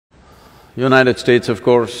United States, of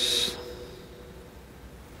course,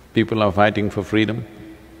 people are fighting for freedom.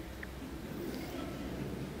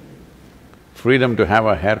 Freedom to have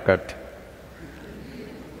a haircut.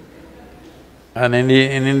 And in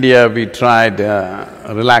India, we tried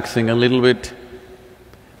relaxing a little bit.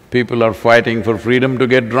 People are fighting for freedom to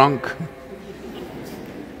get drunk.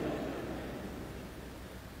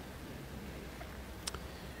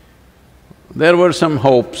 There were some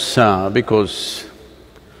hopes because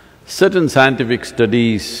certain scientific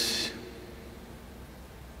studies,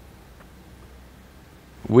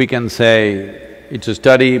 we can say it's a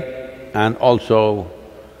study and also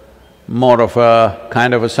more of a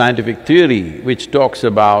kind of a scientific theory which talks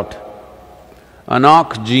about a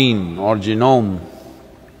narc gene or genome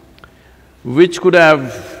which could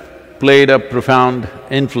have played a profound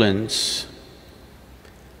influence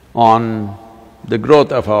on the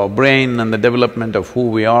growth of our brain and the development of who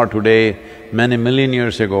we are today many million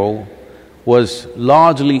years ago was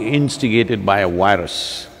largely instigated by a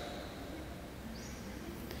virus.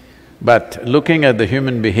 But looking at the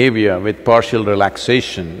human behavior with partial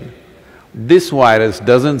relaxation, this virus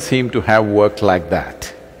doesn't seem to have worked like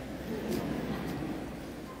that.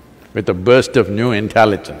 With a burst of new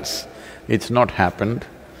intelligence, it's not happened.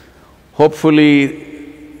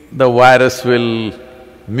 Hopefully, the virus will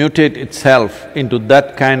mutate itself into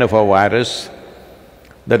that kind of a virus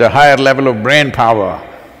that a higher level of brain power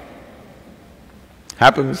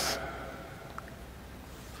happens.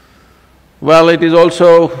 Well, it is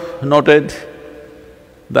also noted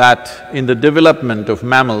that in the development of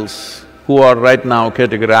mammals, who are right now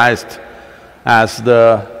categorized as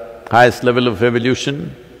the highest level of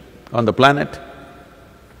evolution on the planet,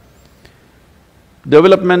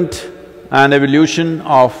 development and evolution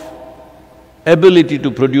of ability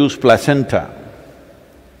to produce placenta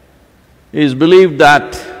is believed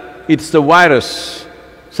that it's the virus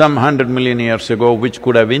some 100 million years ago which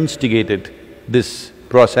could have instigated this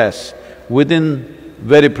process within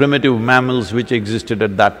very primitive mammals which existed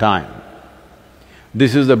at that time.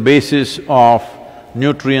 This is the basis of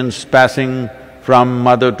nutrients passing from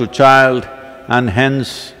mother to child and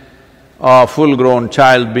hence a full-grown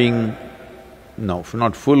child being… no,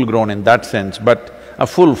 not full-grown in that sense, but a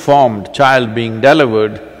full-formed child being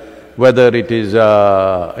delivered, whether it is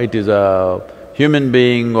a human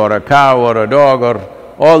being or a cow or a dog or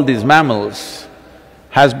all these mammals,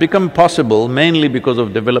 has become possible mainly because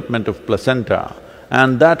of development of placenta,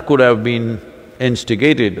 and that could have been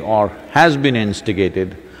instigated or has been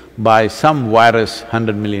instigated by some virus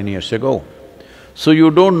 100 million years ago. So you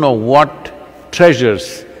don't know what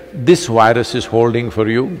treasures this virus is holding for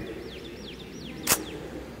you.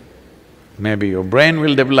 Maybe your brain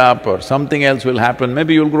will develop or something else will happen,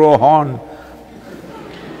 maybe you'll grow a horn.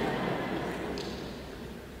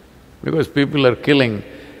 Because people are killing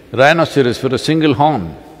rhinoceros for a single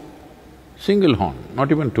horn,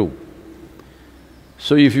 not even two.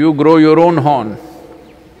 So if you grow your own horn,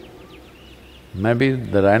 maybe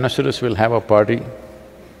the rhinoceros will have a party.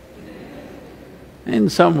 In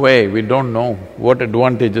some way, we don't know what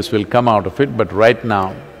advantages will come out of it, but right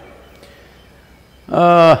now,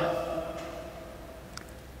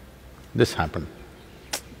 this happened.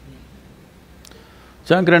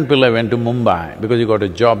 Shankaran Pillai went to Mumbai because he got a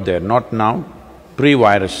job there, not now,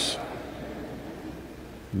 pre-virus,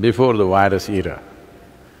 before the virus era.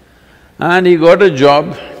 And he got a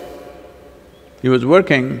job, he was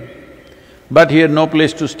working, but he had no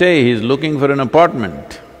place to stay, he's looking for an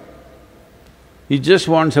apartment. He just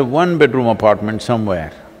wants a one-bedroom apartment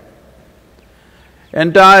somewhere.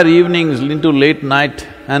 Entire evenings into late night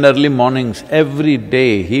and early mornings, every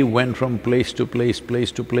day he went from place to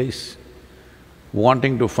place,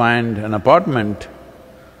 wanting to find an apartment.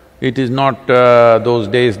 It is not those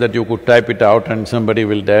days that you could type it out and somebody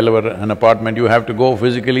will deliver an apartment, you have to go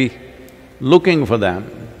physically looking for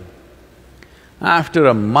them. After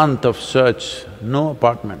a month of search, no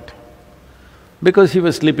apartment. Because he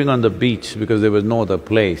was sleeping on the beach, because there was no other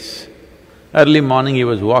place. Early morning he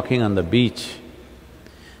was walking on the beach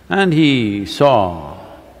and he saw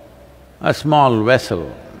a small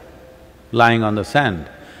vessel lying on the sand.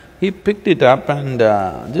 He picked it up and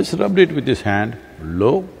just rubbed it with his hand,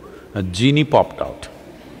 lo, a genie popped out.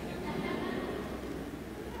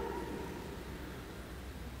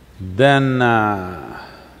 Then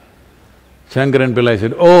Shankaran Pillai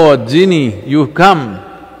said, "Oh, a genie, you've come,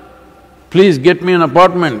 please get me an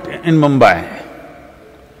apartment in Mumbai."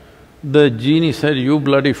 The genie said, "You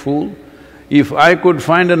bloody fool, if I could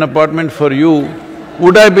find an apartment for you,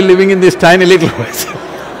 would I be living in this tiny little place?"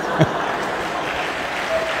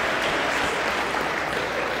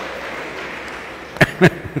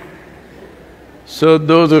 So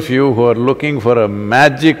those of you who are looking for a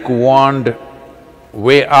magic wand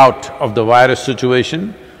way out of the virus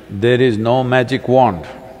situation, there is no magic wand.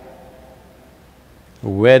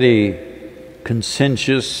 Very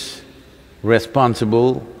conscientious,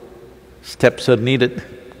 responsible steps are needed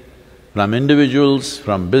from individuals,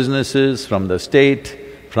 from businesses, from the state,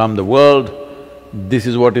 from the world. This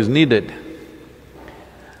is what is needed.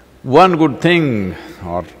 One good thing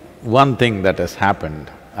or one thing that has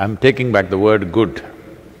happened, I'm taking back the word good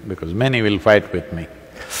because many will fight with me.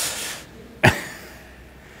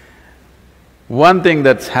 One thing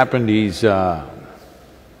that's happened is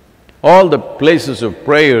all the places of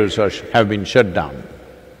prayers have been shut down.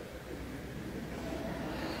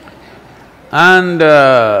 And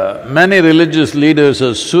many religious leaders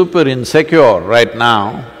are super insecure right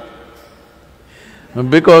now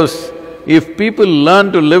because if people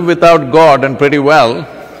learn to live without God and pretty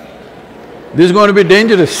well, this is going to be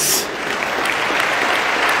dangerous.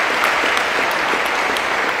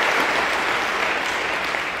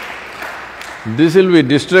 This will be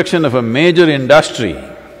destruction of a major industry.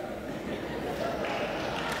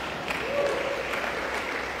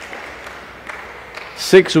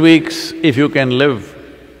 Six weeks, if you can live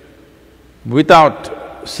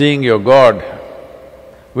without seeing your God,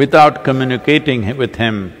 without communicating with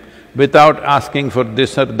Him, without asking for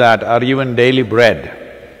this or that or even daily bread,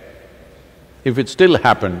 if it still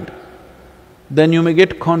happened, then you may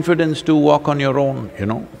get confidence to walk on your own, you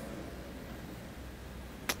know.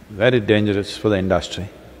 Very dangerous for the industry.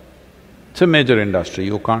 It's a major industry,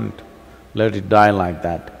 you can't let it die like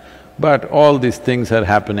that. But all these things are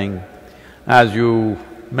happening, as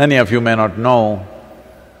many of you may not know,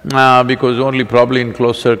 because only probably in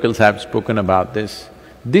close circles I've spoken about this.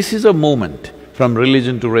 This is a movement from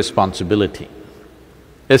religion to responsibility.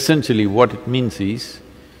 Essentially what it means is,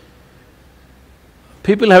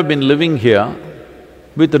 people have been living here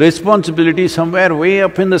with responsibility somewhere way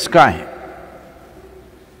up in the sky.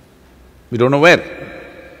 We don't know where.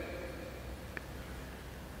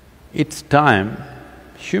 It's time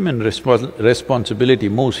human responsibility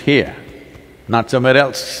moves here, not somewhere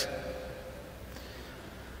else.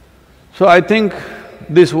 So I think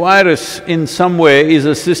this virus in some way is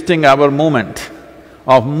assisting our movement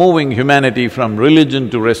of moving humanity from religion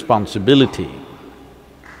to responsibility.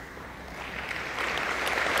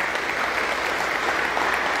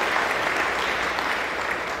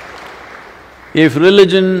 If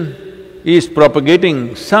religion is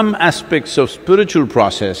propagating some aspects of spiritual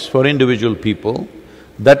process for individual people,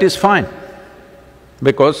 that is fine.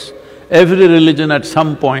 Because every religion at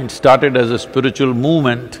some point started as a spiritual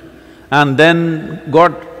movement and then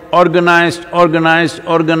got organized,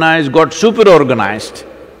 got super-organized,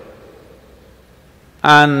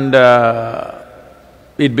 and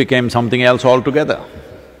it became something else altogether.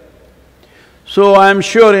 So I'm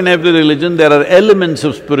sure in every religion there are elements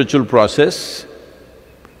of spiritual process.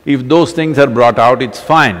 If those things are brought out, it's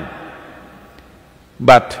fine.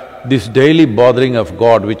 But this daily bothering of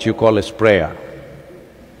God, which you call as prayer,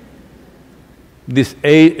 this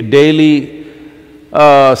daily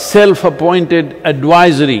self-appointed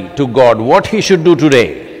advisory to God, what He should do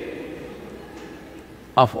today,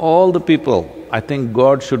 of all the people, I think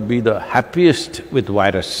God should be the happiest with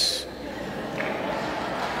virus.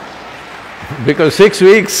 Because 6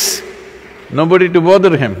 weeks, nobody to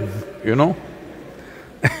bother him, you know.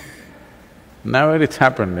 Never it's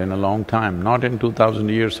happened in a long time, not in 2000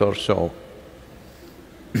 years or so.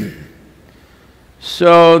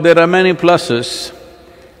 So there are many pluses.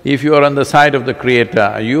 If you are on the side of the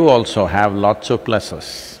Creator, you also have lots of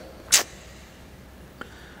pluses.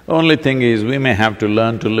 Only thing is, we may have to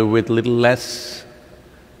learn to live with little less,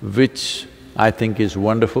 which I think is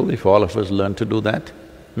wonderful if all of us learn to do that.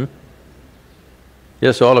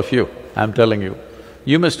 Yes, all of you, I'm telling you.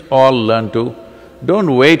 You must all learn to…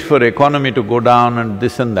 Don't wait for economy to go down and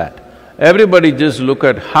this and that. Everybody just look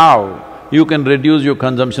at how you can reduce your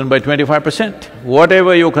consumption by 25%,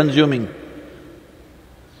 whatever you're consuming.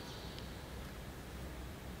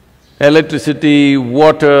 Electricity,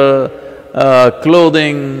 water,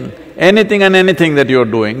 clothing, anything and anything that you're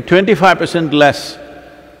doing, 25% less.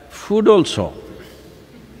 Food also.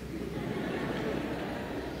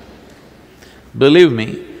 Believe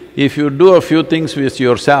me, if you do a few things with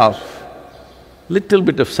yourself, little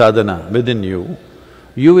bit of sadhana within you,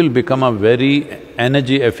 you will become a very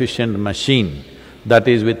energy-efficient machine. That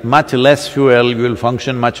is, with much less fuel, you will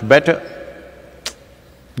function much better.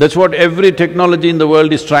 That's what every technology in the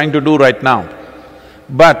world is trying to do right now.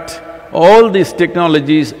 But all these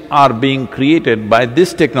technologies are being created by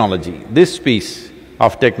this technology, this piece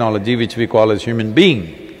of technology which we call as human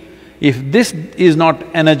being. If this is not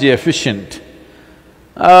energy efficient,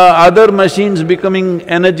 Other machines becoming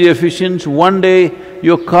energy efficient, one day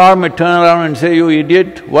your car may turn around and say, "You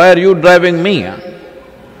idiot, why are you driving me?"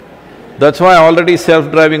 That's why already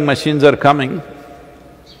self-driving machines are coming,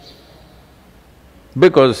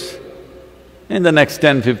 because in the next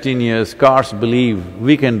 10-15 years, cars believe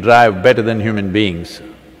we can drive better than human beings.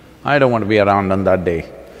 I don't want to be around on that day.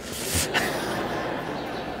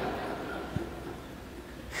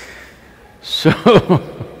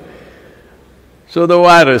 So the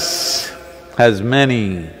virus has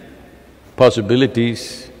many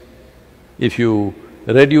possibilities. If you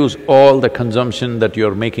reduce all the consumption that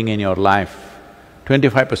you're making in your life,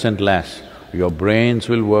 25% less, your brains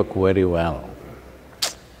will work very well.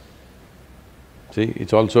 See,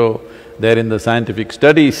 it's also there in the scientific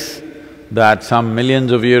studies that some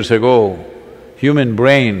millions of years ago, human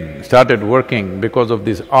brain started working because of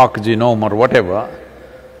this arc genome or whatever.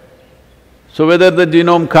 So whether the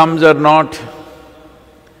genome comes or not,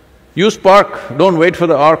 you spark, don't wait for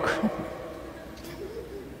the arc.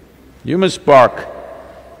 You must spark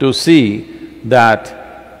to see that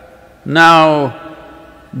now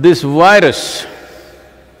this virus,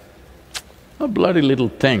 a bloody little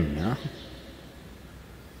thing, huh?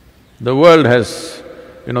 The world has…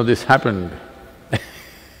 this happened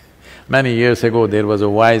many years ago. There was a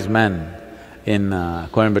wise man in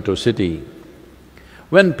Coimbatore city.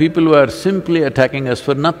 When people were simply attacking us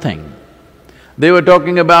for nothing, they were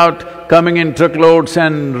talking about coming in truckloads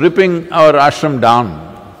and ripping our ashram down,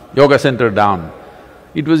 yoga center down.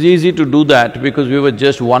 It was easy to do that because we were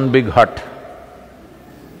just one big hut.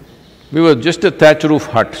 We were just a thatch roof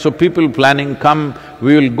hut, so people planning, come,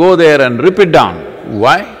 we will go there and rip it down.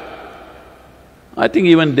 Why? I think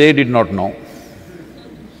even they did not know.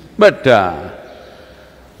 But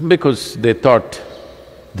because they thought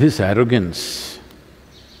this arrogance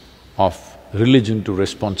of religion to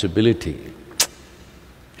responsibility,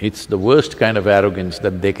 it's the worst kind of arrogance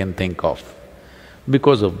that they can think of.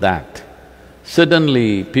 Because of that,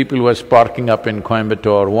 suddenly people were sparking up in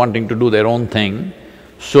Coimbatore, wanting to do their own thing.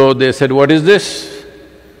 So they said, "What is this?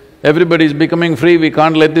 Everybody is becoming free, we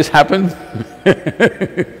can't let this happen."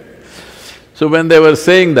 So when they were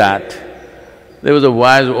saying that, there was a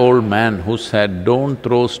wise old man who said, "Don't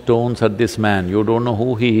throw stones at this man, you don't know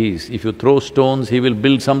who he is. If you throw stones, he will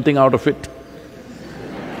build something out of it."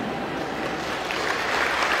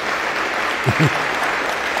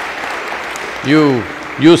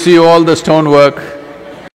 You see all the stonework.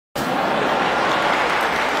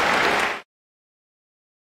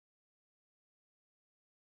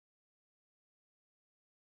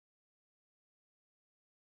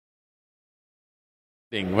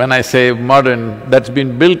 When I say modern, that's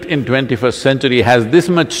been built in 21st century has this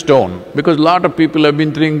much stone, because lot of people have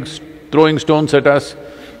been throwing stones at us,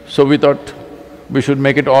 so we thought we should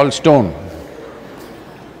make it all stone.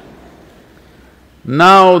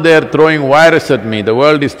 Now they're throwing virus at me, the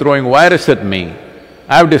world is throwing virus at me.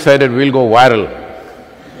 I've decided we'll go viral.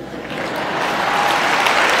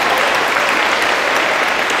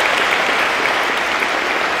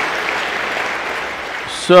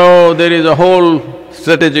 So there is a whole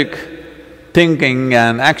strategic thinking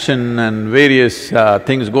and action and various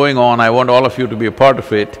things going on. I want all of you to be a part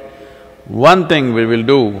of it. One thing we will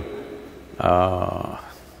do,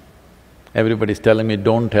 everybody's telling me,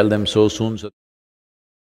 don't tell them so soon, so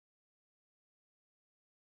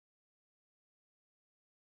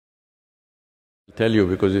I'll tell you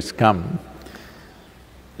because it's come.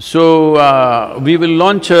 So, we will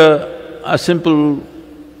launch a simple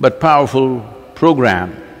but powerful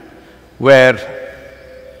program where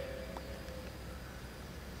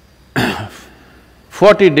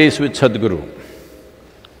 40 days with Sadhguru,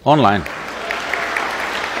 online.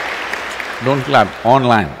 Don't clap,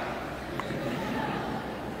 online.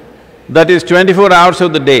 That is 24 hours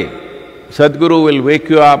of the day. Sadhguru will wake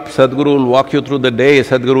you up, Sadhguru will walk you through the day,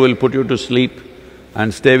 Sadhguru will put you to sleep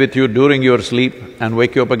and stay with you during your sleep and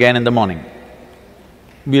wake you up again in the morning.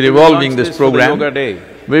 We're evolving this program. Yoga Day.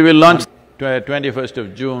 We will launch 21st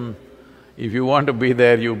of June. If you want to be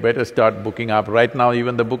there, you better start booking up. Right now,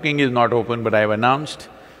 even the booking is not open, but I've announced.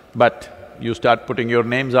 But you start putting your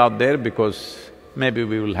names out there because maybe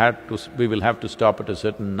we will have to stop at a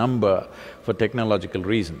certain number for technological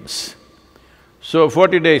reasons. So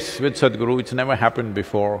 40 days with Sadhguru, it's never happened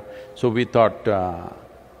before, so we thought,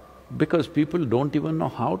 because people don't even know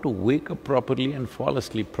how to wake up properly and fall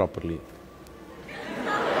asleep properly.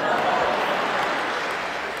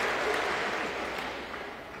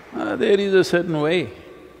 There is a certain way.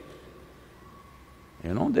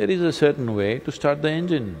 There is a certain way to start the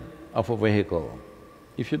engine of a vehicle.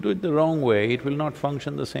 If you do it the wrong way, it will not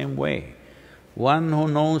function the same way. One who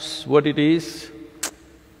knows what it is,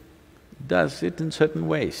 does it in certain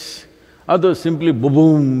ways. Others simply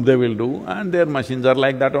boom, they will do, and their machines are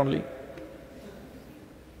like that only.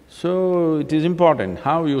 So, it is important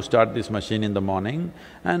how you start this machine in the morning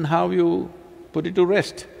and how you put it to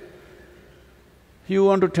rest. You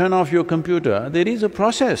want to turn off your computer, there is a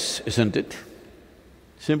process, isn't it?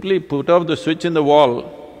 Simply put off the switch in the wall.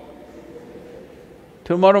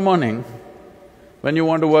 Tomorrow morning, when you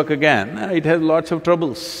want to work again, it has lots of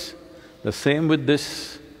troubles. The same with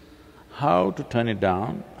this. How to turn it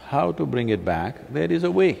down, how to bring it back, there is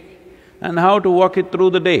a way. And how to walk it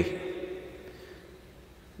through the day.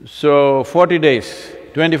 So, 40 days,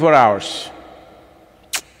 24 hours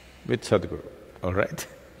with Sadhguru, all right?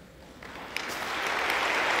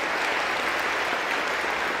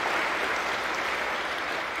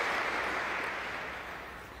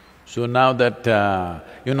 So now that,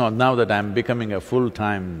 now that I'm becoming a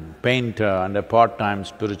full-time painter and a part-time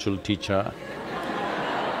spiritual teacher,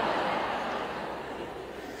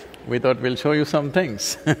 we thought we'll show you some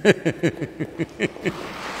things.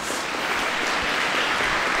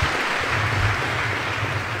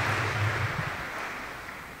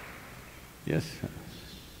 Yes?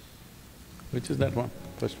 Which is that one?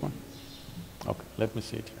 First one? Okay, let me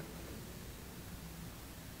see it here.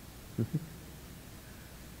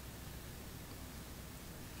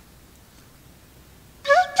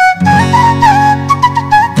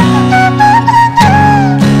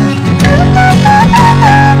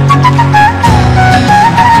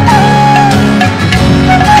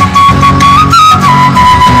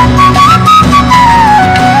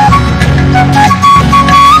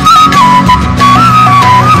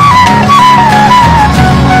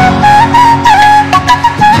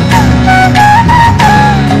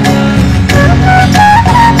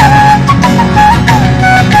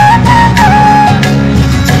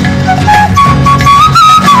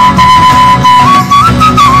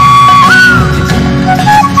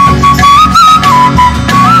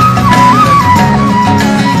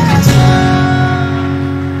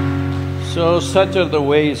 Such are the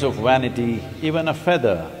ways of vanity, even a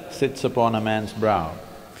feather sits upon a man's brow.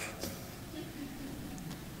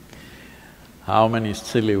 How many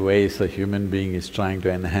silly ways a human being is trying to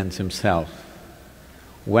enhance himself,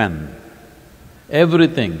 when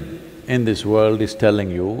everything in this world is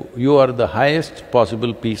telling you, you are the highest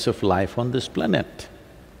possible piece of life on this planet.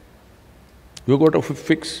 You got to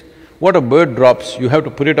fix… what a bird drops, you have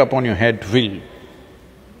to put it up on your head to feel.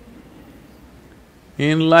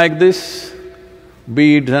 In like this,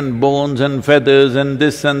 beads and bones and feathers and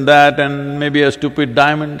this and that and maybe a stupid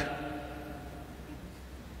diamond.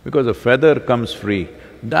 Because a feather comes free,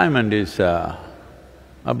 diamond is a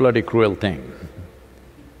bloody cruel thing.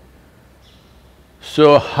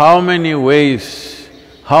 So how many ways,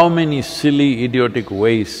 how many silly, idiotic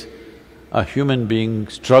ways a human being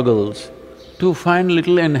struggles to find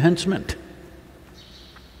little enhancement,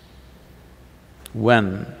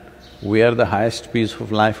 when we are the highest piece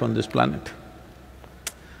of life on this planet.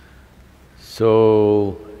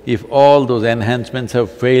 So, if all those enhancements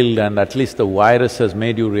have failed and at least the virus has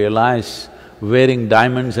made you realize wearing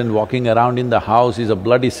diamonds and walking around in the house is a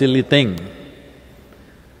bloody silly thing,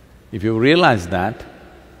 if you realize that,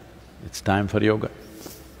 it's time for yoga.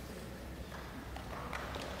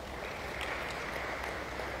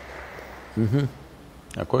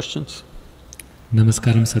 Questions?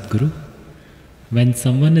 Namaskaram, Sadhguru. When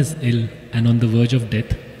someone is ill and on the verge of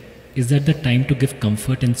death, is that the time to give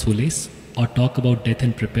comfort and solace, or talk about death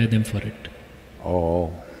and prepare them for it?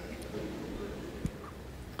 Oh.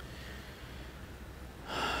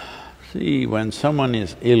 See, when someone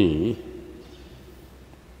is ill,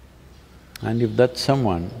 and if that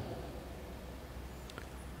someone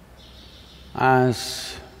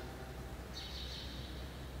has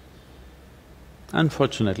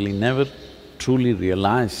unfortunately never truly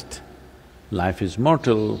realized life is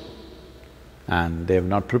mortal and they have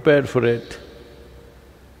not prepared for it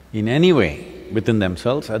in any way within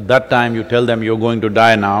themselves, at that time you tell them you're going to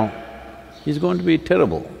die now, it's going to be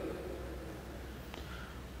terrible.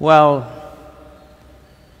 Well,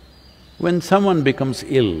 when someone becomes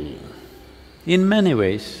ill, in many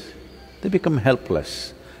ways, they become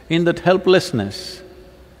helpless. In that helplessness,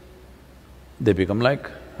 they become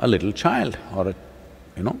like a little child or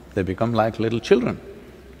they become like little children.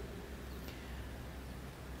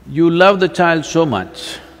 You love the child so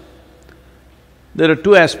much, there are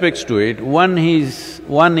two aspects to it. One is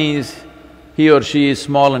he or she is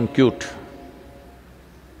small and cute.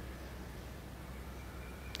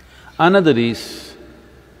 Another is,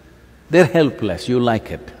 they're helpless, you like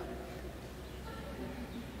it.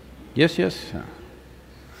 Yes, yes.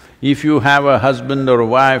 If you have a husband or a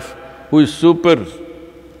wife who is super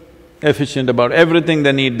efficient about everything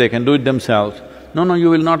they need, they can do it themselves. No, you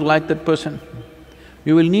will not like that person.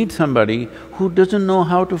 You will need somebody who doesn't know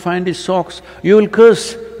how to find his socks. You will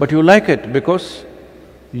curse, but you like it because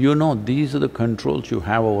you know these are the controls you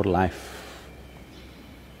have over life.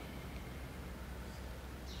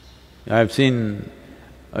 I've seen,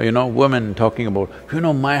 women talking about,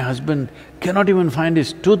 my husband cannot even find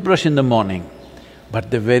his toothbrush in the morning, but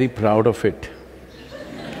they're very proud of it.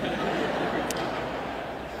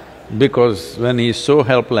 Because when he's so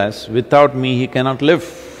helpless, without me he cannot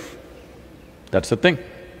live. That's the thing.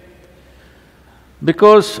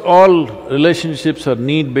 Because all relationships are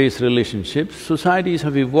need-based relationships, societies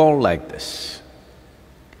have evolved like this.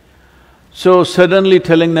 So suddenly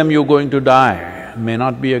telling them you're going to die may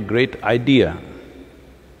not be a great idea.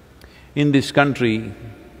 In this country,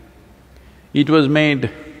 it was made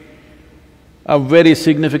a very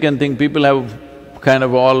significant thing. People have kind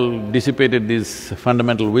of all dissipated this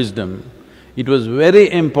fundamental wisdom. It was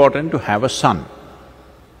very important to have a son.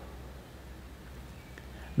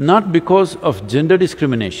 Not because of gender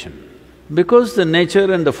discrimination, because the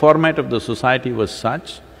nature and the format of the society was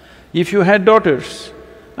such, if you had daughters,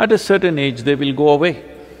 at a certain age they will go away.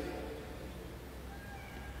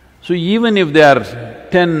 So even if they are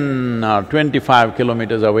 10 or 25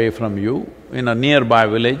 kilometers away from you, in a nearby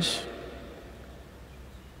village,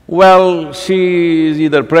 well, she is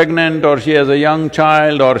either pregnant or she has a young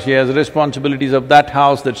child or she has responsibilities of that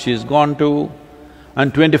house that she's gone to,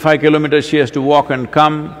 and 25 kilometers she has to walk and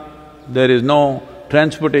come, there is no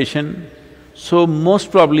transportation, so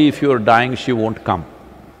most probably if you're dying, she won't come.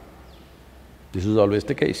 This is always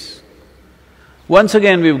the case. Once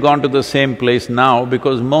again, we've gone to the same place now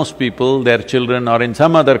because most people, their children are in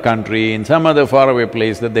some other country, in some other faraway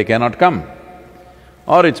place that they cannot come,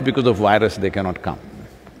 or it's because of virus they cannot come.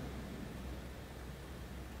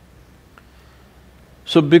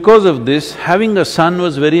 So because of this, having a son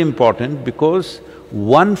was very important because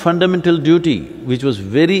one fundamental duty which was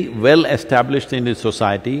very well established in this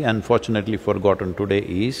society, unfortunately forgotten today,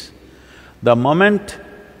 is the moment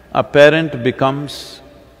a parent becomes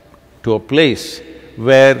to a place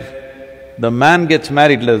where the man gets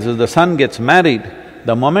married, the son gets married,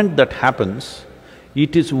 the moment that happens,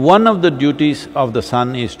 it is one of the duties of the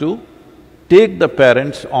son is to take the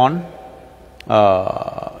parents on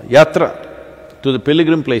yatra, to the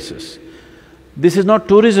pilgrim places. This is not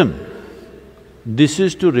tourism. This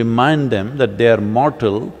is to remind them that they are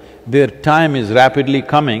mortal, their time is rapidly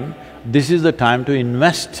coming, this is the time to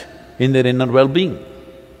invest in their inner well-being.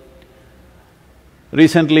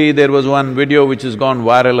 Recently, there was one video which has gone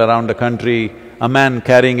viral around the country, a man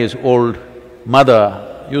carrying his old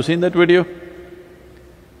mother. You seen that video?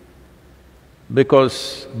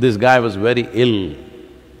 Because this guy was very ill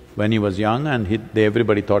when he was young and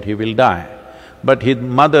everybody thought he will die. But his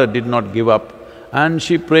mother did not give up and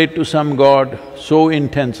she prayed to some god so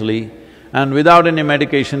intensely, and without any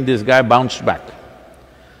medication, this guy bounced back.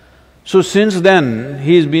 So since then,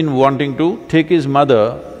 he's been wanting to take his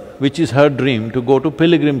mother, which is her dream, to go to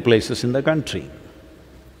pilgrim places in the country.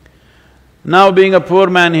 Now being a poor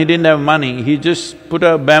man, he didn't have money, he just put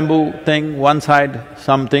a bamboo thing, one side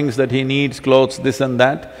some things that he needs, clothes, this and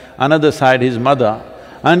that, another side his mother,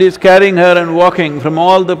 and he's carrying her and walking from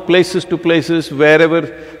all the places to places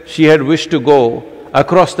wherever she had wished to go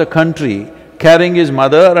across the country, carrying his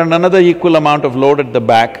mother and another equal amount of load at the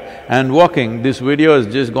back and walking. This video has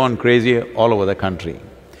just gone crazy all over the country.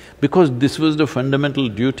 Because this was the fundamental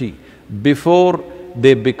duty. Before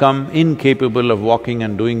they become incapable of walking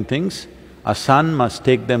and doing things, a son must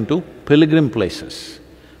take them to pilgrim places.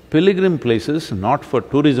 Pilgrim places not for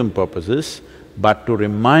tourism purposes, but to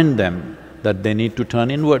remind them that they need to turn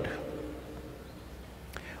inward.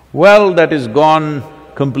 Well, that is gone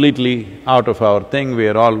completely out of our thing. We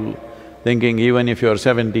are all thinking even if you're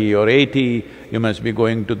 70 or 80, you must be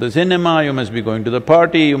going to the cinema, you must be going to the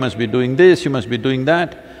party, you must be doing this, you must be doing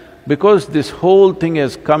that. Because this whole thing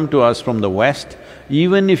has come to us from the West,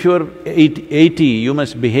 even if you're 80, you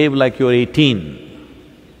must behave like you're 18.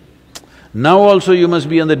 Now also you must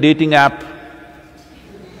be on the dating app.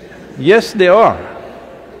 Yes, they are,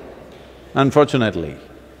 unfortunately.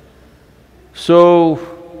 So,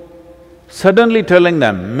 suddenly telling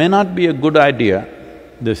them may not be a good idea.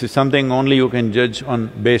 This is something only you can judge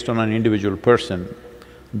based on an individual person.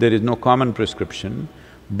 There is no common prescription,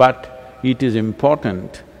 but it is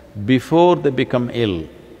important before they become ill.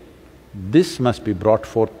 This must be brought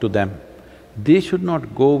forth to them. They should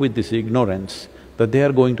not go with this ignorance that they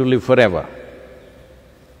are going to live forever.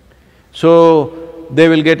 So, they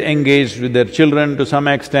will get engaged with their children to some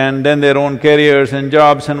extent, then their own careers and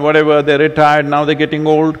jobs and whatever, they're retired, now they're getting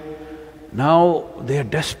old. Now they are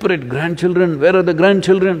desperate, grandchildren, where are the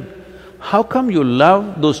grandchildren? How come you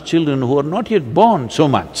love those children who are not yet born so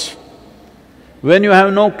much? When you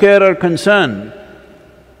have no care or concern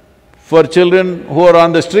for children who are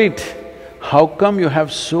on the street, how come you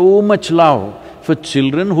have so much love for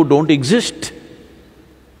children who don't exist?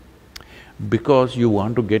 Because you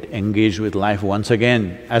want to get engaged with life once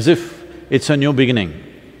again, as if it's a new beginning.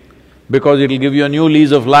 Because it'll give you a new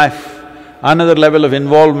lease of life, another level of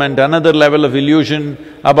involvement, another level of illusion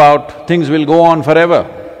about things will go on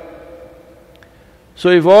forever. So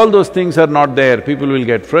if all those things are not there, people will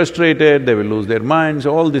get frustrated, they will lose their minds,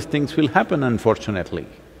 all these things will happen unfortunately.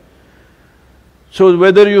 So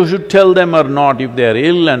whether you should tell them or not, if they are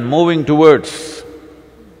ill and moving towards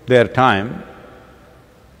their time,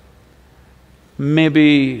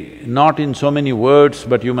 maybe not in so many words,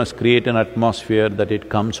 but you must create an atmosphere that it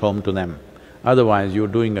comes home to them. Otherwise, you're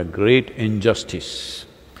doing a great injustice.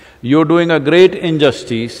 You're doing a great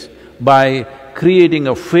injustice by creating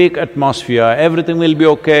a fake atmosphere, everything will be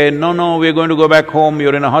okay, no, we're going to go back home,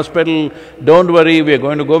 you're in a hospital, don't worry, we're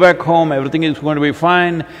going to go back home, everything is going to be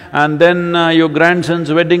fine, and then your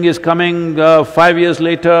grandson's wedding is coming 5 years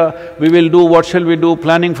later, we will do, what shall we do,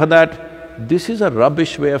 planning for that. This is a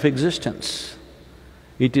rubbish way of existence.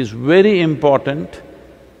 It is very important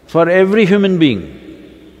for every human being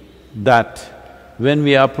that when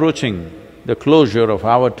we are approaching the closure of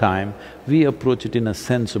our time, we approach it in a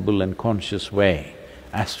sensible and conscious way,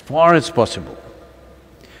 as far as possible.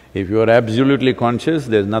 If you are absolutely conscious,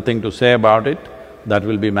 there's nothing to say about it, that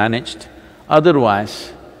will be managed.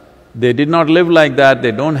 Otherwise, they did not live like that,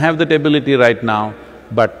 they don't have that ability right now,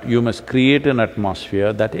 but you must create an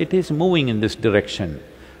atmosphere that it is moving in this direction.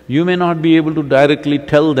 You may not be able to directly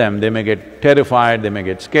tell them, they may get terrified, they may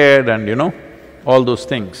get scared and all those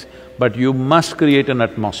things. But you must create an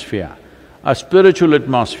atmosphere, a spiritual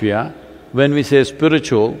atmosphere. When we say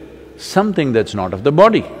spiritual, something that's not of the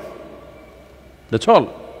body, that's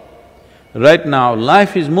all. Right now,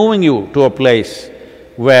 life is moving you to a place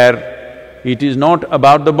where it is not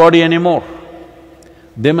about the body anymore.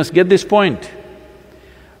 They must get this point.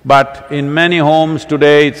 But in many homes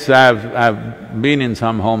today, I've been in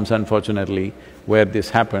some homes unfortunately where this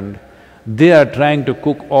happened, they are trying to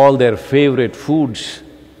cook all their favorite foods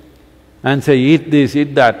and say, eat this,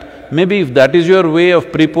 eat that. Maybe if that is your way of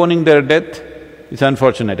preponing their death, it's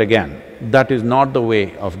unfortunate again. That is not the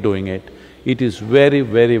way of doing it. It is very,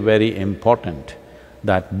 very, very important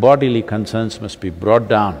that bodily concerns must be brought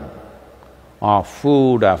down. Of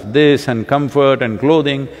food, of this and comfort and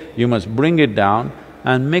clothing, you must bring it down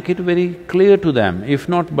and make it very clear to them, if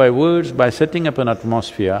not by words, by setting up an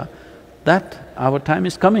atmosphere, that our time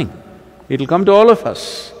is coming. It'll come to all of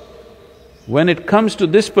us. When it comes to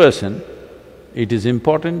this person, it is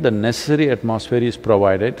important the necessary atmosphere is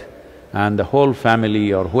provided and the whole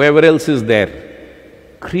family or whoever else is there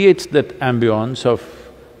creates that ambience of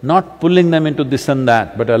not pulling them into this and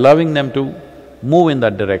that, but allowing them to move in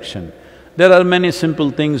that direction. There are many simple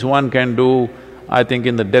things one can do. I think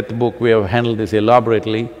in the death book we have handled this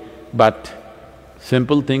elaborately, but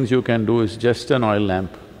simple things you can do is just an oil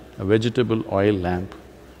lamp, a vegetable oil lamp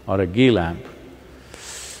or a ghee lamp.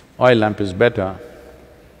 Oil lamp is better.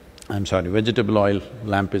 Vegetable oil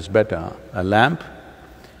lamp is better. A lamp,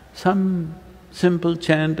 some simple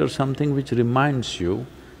chant or something which reminds you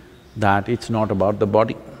that it's not about the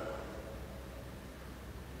body.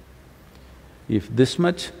 If this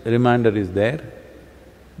much reminder is there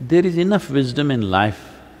is enough wisdom in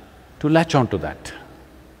life to latch on to that.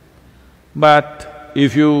 But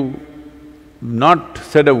if you not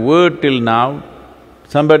said a word till now,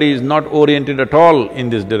 somebody is not oriented at all in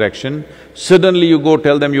this direction, suddenly you go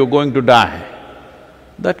tell them you're going to die,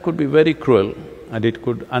 that could be very cruel and it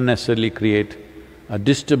could unnecessarily create a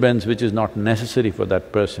disturbance which is not necessary for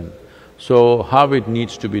that person. So, how it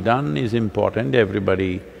needs to be done is important,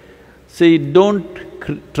 everybody… See, don't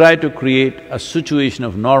try to create a situation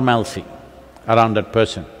of normalcy around that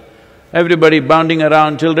person. Everybody bounding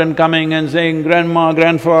around, children coming and saying, "Grandma,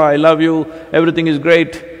 grandpa, I love you, everything is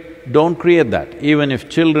great." Don't create that. Even if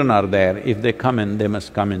children are there, if they come in, they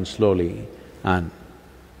must come in slowly and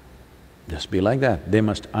just be like that. They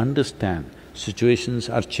must understand situations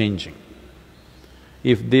are changing.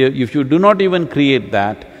 If you do not even create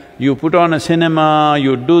that, you put on a cinema,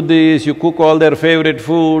 you do this, you cook all their favorite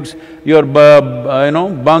foods, you're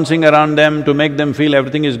bouncing around them to make them feel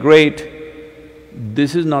everything is great,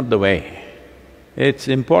 this is not the way. It's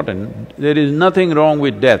important. There is nothing wrong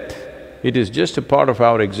with death. It is just a part of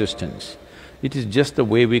our existence. It is just the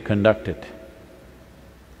way we conduct it.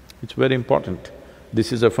 It's very important.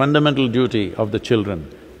 This is a fundamental duty of the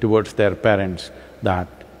children towards their parents, that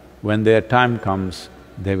When their time comes,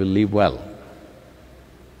 they will live well.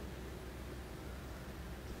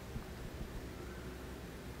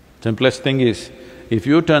 Simplest thing is, if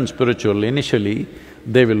you turn spiritual, initially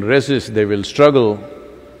they will resist, they will struggle,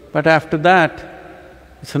 but after that,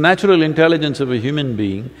 it's a natural intelligence of a human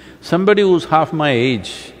being. Somebody who's half my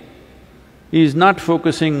age is not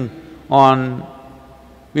focusing on,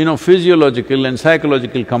 physiological and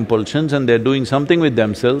psychological compulsions and they're doing something with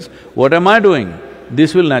themselves. What am I doing?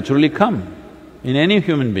 This will naturally come in any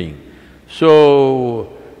human being.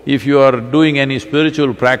 So, if you are doing any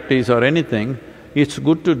spiritual practice or anything, it's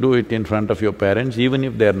good to do it in front of your parents, even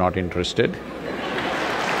if they're not interested.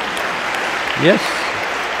 Yes.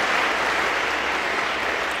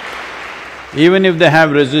 Even if they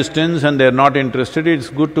have resistance and they're not interested, it's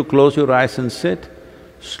good to close your eyes and sit.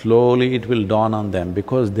 Slowly it will dawn on them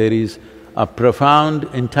because there is a profound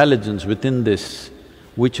intelligence within this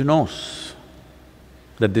which knows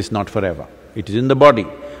that this is not forever. It is in the body.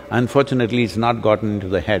 Unfortunately, it's not gotten into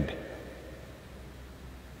the head.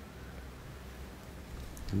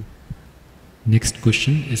 Next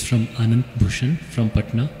question is from Anand Bhushan from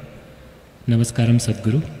Patna. Namaskaram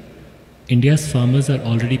Sadhguru. India's farmers are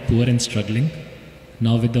already poor and struggling.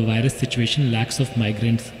 Now with the virus situation, lakhs of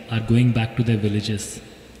migrants are going back to their villages.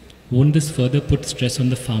 Won't this further put stress on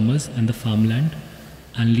the farmers and the farmland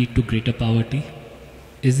and lead to greater poverty?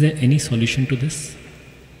 Is there any solution to this?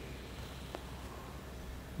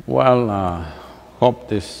 Well, hope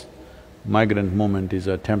this migrant movement is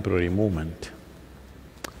a temporary movement.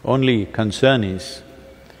 Only concern is,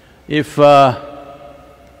 if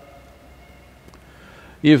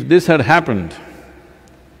this had happened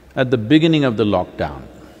at the beginning of the lockdown,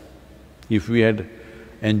 if we had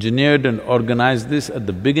engineered and organized this at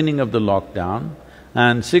the beginning of the lockdown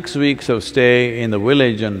and 6 weeks of stay in the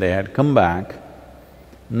village and they had come back,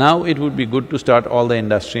 now it would be good to start all the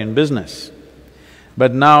industry and business.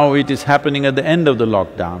 But now it is happening at the end of the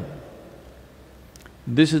lockdown.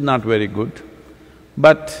 This is not very good.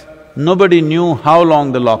 But nobody knew how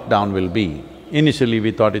long the lockdown will be. Initially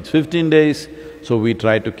we thought it's 15 days, so we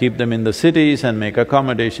tried to keep them in the cities and make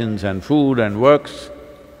accommodations and food and works.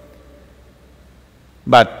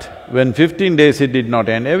 But when 15 days it did not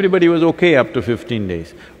end, everybody was okay up to 15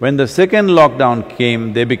 days. When the second lockdown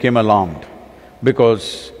came, they became alarmed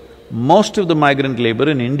because most of the migrant labor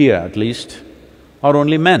in India at least are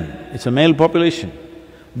only men, it's a male population.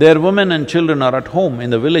 Their women and children are at home in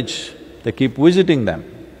the village, they keep visiting them.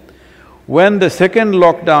 When the second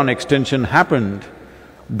lockdown extension happened,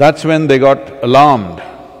 that's when they got alarmed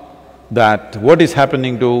that what is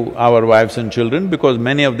happening to our wives and children, because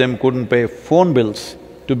many of them couldn't pay phone bills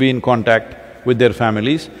to be in contact with their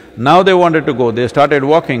families. Now they wanted to go, they started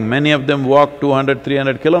walking, many of them walked 200,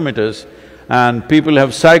 300 kilometers and people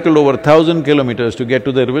have cycled over 1,000 kilometers to get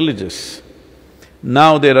to their villages.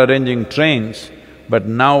 Now they're arranging trains, but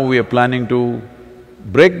now we are planning to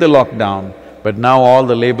break the lockdown, but now all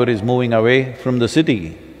the labor is moving away from the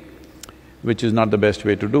city, which is not the best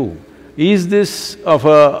way to do. Is this of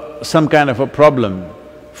some kind of a problem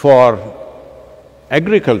for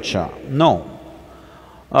agriculture? No.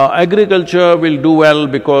 Agriculture will do well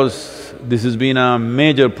because this has been a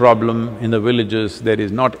major problem in the villages, there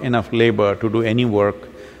is not enough labor to do any work.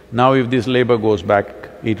 Now if this labor goes back,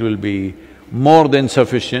 it will be more than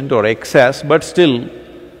sufficient or excess, but still,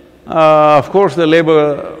 of course the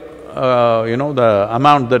labor, the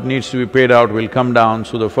amount that needs to be paid out will come down,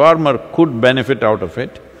 so the farmer could benefit out of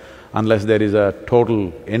it, unless there is a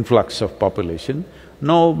total influx of population.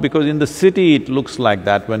 No, because in the city it looks like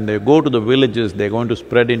that. When they go to the villages, they're going to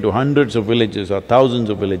spread into hundreds of villages or thousands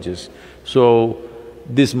of villages. So,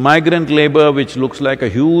 this migrant labor which looks like a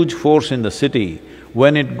huge force in the city,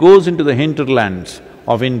 when it goes into the hinterlands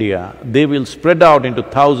of India, they will spread out into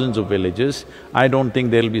thousands of villages. I don't think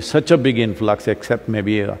there'll be such a big influx except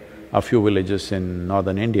maybe a few villages in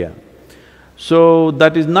northern India. So,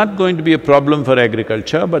 that is not going to be a problem for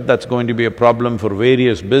agriculture, but that's going to be a problem for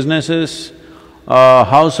various businesses,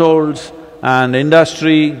 households and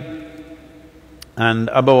industry, and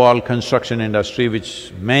above all construction industry,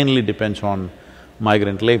 which mainly depends on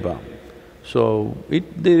migrant labor. So,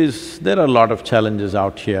 there are a lot of challenges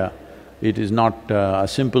out here. It is not a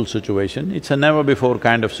simple situation, it's a never-before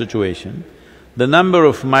kind of situation. The number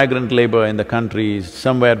of migrant labor in the country is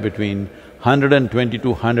somewhere between 120 to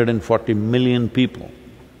 140 million people.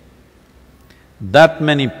 That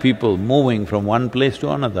many people moving from one place to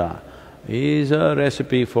another is a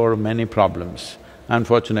recipe for many problems.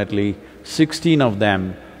 Unfortunately, 16 of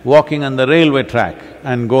them walking on the railway track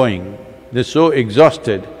and going, they're so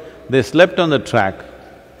exhausted, they slept on the track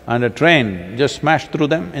and a train just smashed through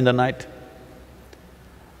them in the night.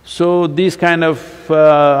 So these kind of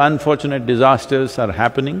unfortunate disasters are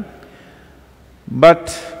happening, but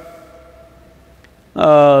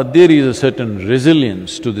there is a certain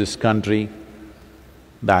resilience to this country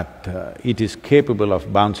that it is capable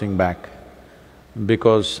of bouncing back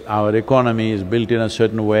because our economy is built in a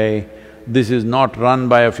certain way. This is not run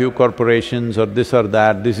by a few corporations or this or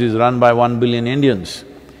that, this is run by 1 billion Indians.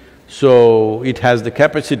 So it has the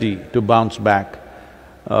capacity to bounce back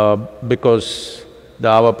because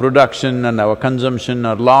our production and our consumption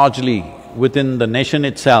are largely within the nation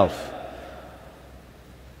itself.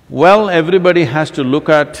 Well, everybody has to look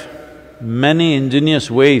at many ingenious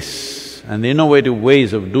ways and innovative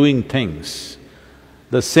ways of doing things.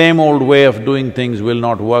 The same old way of doing things will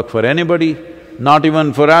not work for anybody, not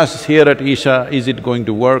even for us here at Isha is it going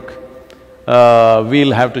to work.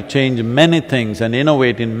 We'll have to change many things and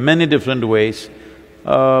innovate in many different ways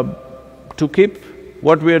to keep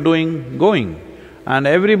what we are doing going. And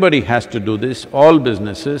everybody has to do this, all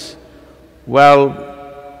businesses. Well,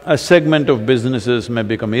 a segment of businesses may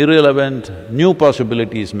become irrelevant, new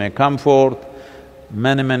possibilities may come forth,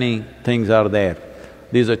 many things are there.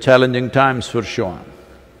 These are challenging times for sure.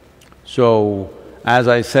 So, as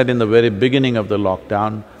I said in the very beginning of the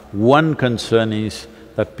lockdown, one concern is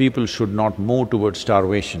that people should not move towards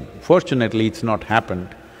starvation. Fortunately, it's not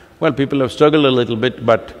happened. Well, people have struggled a little bit,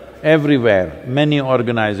 but everywhere, many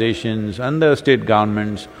organizations and the state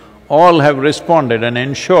governments all have responded and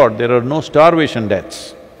ensured there are no starvation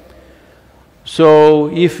deaths.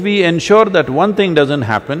 So, if we ensure that one thing doesn't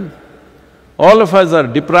happen, all of us are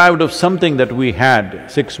deprived of something that we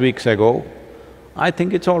had 6 weeks ago, I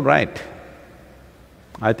think it's all right.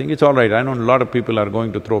 I think it's all right. I know a lot of people are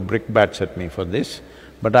going to throw brickbats at me for this,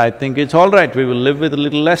 but I think it's all right. We will live with a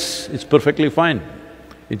little less, it's perfectly fine.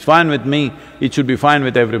 It's fine with me, it should be fine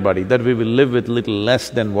with everybody, that we will live with little less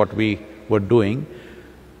than what we were doing.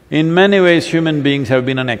 In many ways, human beings have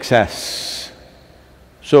been an excess.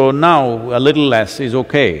 So now, a little less is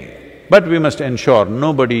okay, but we must ensure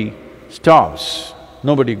nobody starves,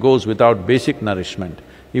 nobody goes without basic nourishment.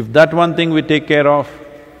 If that one thing we take care of,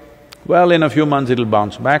 well, in a few months it'll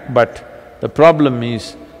bounce back, but the problem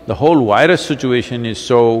is the whole virus situation is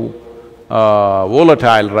so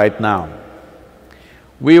volatile right now.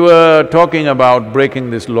 We were talking about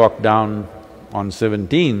breaking this lockdown on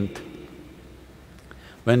 17th,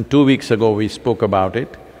 when 2 weeks ago we spoke about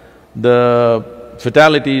it. The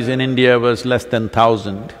fatalities in India was less than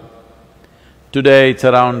 1,000. Today it's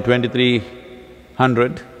around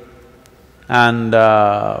 2,300 and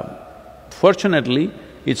fortunately,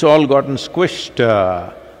 it's all gotten squished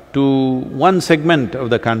to one segment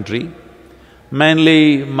of the country,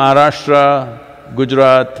 mainly Maharashtra,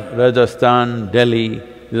 Gujarat, Rajasthan, Delhi,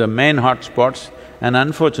 these are main hotspots, and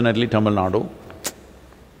unfortunately Tamil Nadu.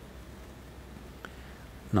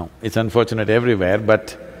 No, it's unfortunate everywhere,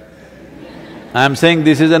 but I'm saying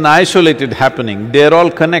this is an isolated happening, they're all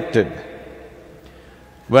connected.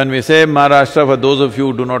 When we say Maharashtra, for those of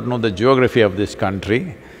you who do not know the geography of this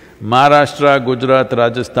country, Maharashtra, Gujarat,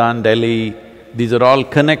 Rajasthan, Delhi, these are all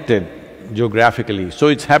connected geographically, so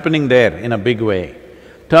it's happening there in a big way.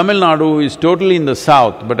 Tamil Nadu is totally in the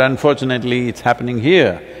south, but unfortunately it's happening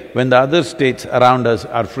here when the other states around us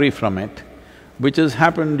are free from it, which has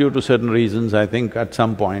happened due to certain reasons. I think at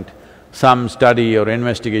some point, some study or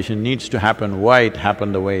investigation needs to happen why it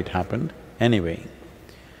happened the way it happened, anyway.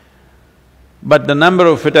 But the number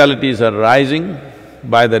of fatalities are rising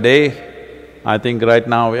by the day. I think right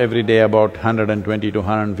now, every day about 120 to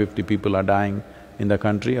 150 people are dying in the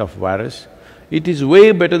country of virus. It is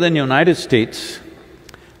way better than United States,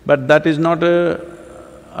 but that is not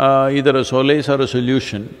either a solace or a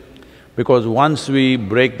solution, because once we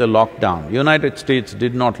break the lockdown, United States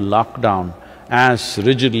did not lock down as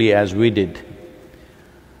rigidly as we did.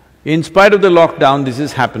 In spite of the lockdown, this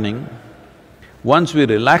is happening. Once we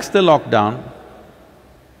relax the lockdown,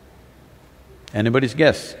 anybody's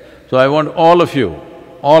guess. So I want all of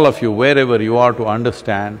you, wherever you are, to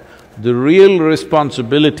understand the real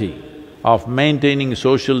responsibility of maintaining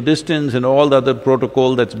social distance and all the other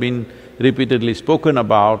protocol that's been repeatedly spoken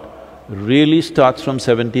about really starts from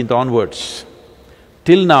 17th onwards.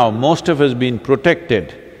 Till now, most of us been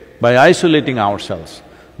protected by isolating ourselves.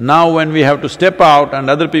 Now when we have to step out and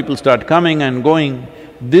other people start coming and going,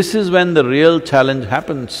 this is when the real challenge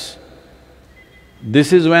happens.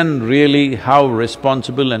 This is when really how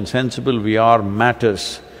responsible and sensible we are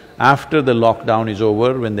matters. After the lockdown is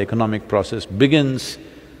over, when the economic process begins,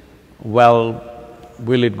 well,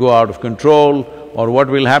 will it go out of control or what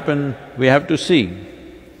will happen, we have to see.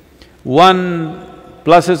 One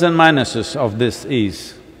pluses and minuses of this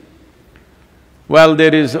is, Well,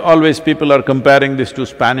 there is always… people are comparing this to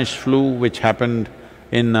Spanish flu, which happened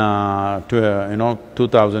in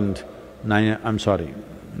 2009… I'm sorry,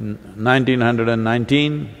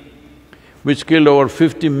 1919, which killed over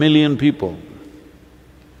 50 million people.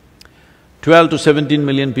 12 to 17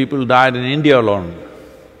 million people died in India alone.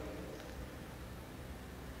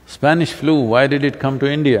 Spanish flu, why did it come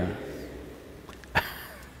to India?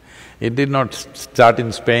 It did not start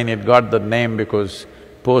in Spain, it got that name because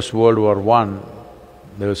post-World War I,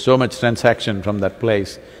 there was so much transaction from that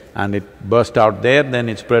place and it burst out there, then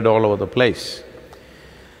it spread all over the place.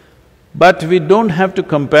 But we don't have to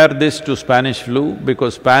compare this to Spanish flu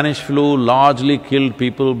because Spanish flu largely killed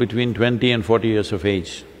people between 20 and 40 years of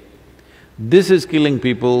age. This is killing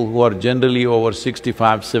people who are generally over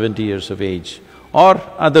 65, 70 years of age or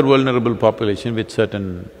other vulnerable population with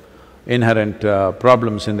certain inherent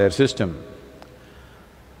problems in their system.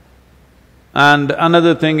 And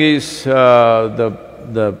another thing is, the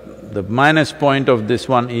minus point of this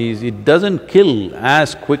one is, it doesn't kill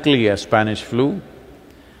as quickly as Spanish flu,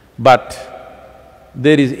 but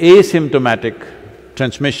there is asymptomatic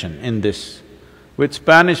transmission in this. With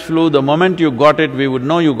Spanish flu, the moment you got it, we would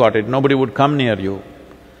know you got it, nobody would come near you.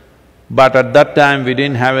 But at that time, we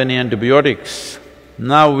didn't have any antibiotics.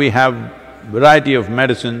 Now we have variety of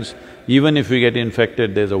medicines, even if we get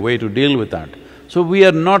infected, there's a way to deal with that. So we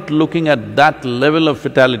are not looking at that level of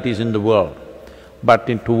fatalities in the world. But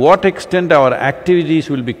to what extent our activities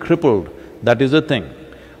will be crippled, that is the thing.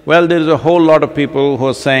 Well, there is a whole lot of people who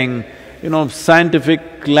are saying,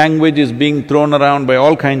 scientific language is being thrown around by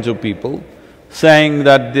all kinds of people, saying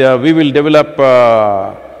that we will develop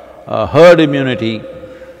a herd immunity.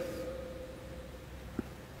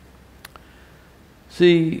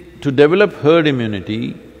 See, to develop herd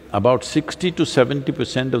immunity, about 60 to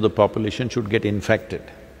 70% of the population should get infected.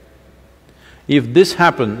 If this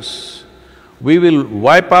happens, we will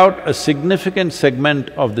wipe out a significant segment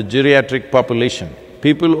of the geriatric population,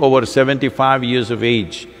 people over 75 years of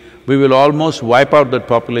age. We will almost wipe out that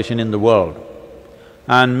population in the world.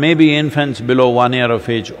 And maybe infants below 1 year of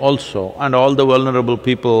age also, and all the vulnerable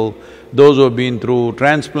people, those who have been through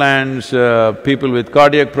transplants, people with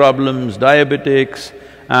cardiac problems, diabetics,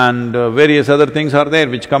 and various other things are there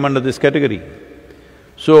which come under this category.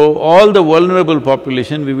 So, all the vulnerable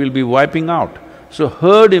population we will be wiping out. So,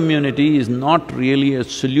 herd immunity is not really a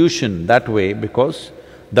solution that way because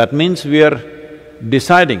that means we are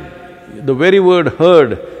deciding. The very word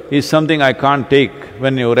herd is something I can't take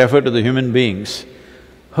when you refer to the human beings.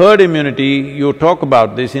 Herd immunity, you talk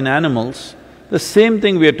about this in animals, the same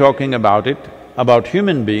thing we are talking about it, about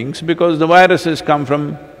human beings because the viruses come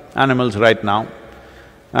from animals right now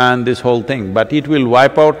and this whole thing, but it will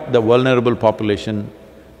wipe out the vulnerable population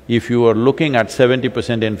if you are looking at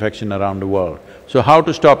 70% infection around the world. So how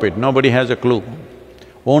to stop it? Nobody has a clue.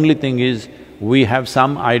 Only thing is, we have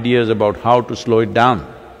some ideas about how to slow it down.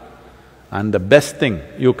 And the best thing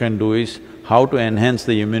you can do is how to enhance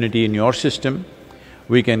the immunity in your system.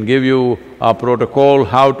 We can give you a protocol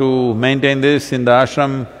how to maintain this in the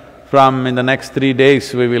ashram. In the next 3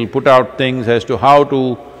 days, we will put out things as to how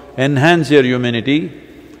to enhance your immunity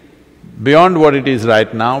beyond what it is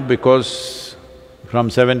right now, because from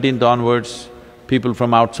 17th onwards, people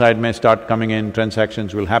from outside may start coming in,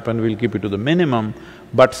 transactions will happen, we'll keep it to the minimum,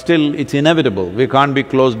 but still it's inevitable, we can't be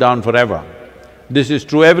closed down forever. This is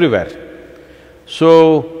true everywhere.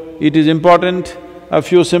 So, it is important, a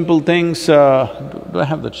few simple things… do I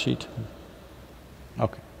have that sheet?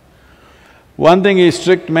 Okay. One thing is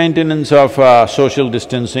strict maintenance of social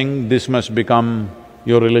distancing, this must become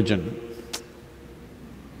your religion.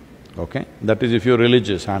 Okay? That is if you're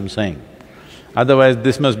religious, I'm saying. Otherwise,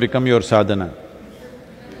 this must become your sadhana.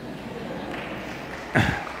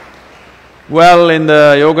 Well, in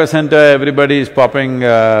the yoga center, everybody is popping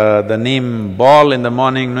the neem ball in the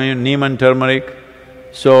morning, neem and turmeric.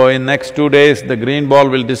 So in next 2 days, the green ball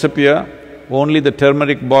will disappear, only the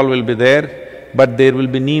turmeric ball will be there, but there will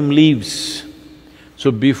be neem leaves.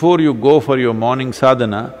 So before you go for your morning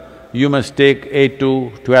sadhana, you must take 8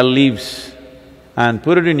 to 12 leaves and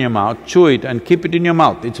put it in your mouth, chew it and keep it in your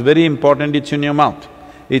mouth. It's very important it's in your mouth.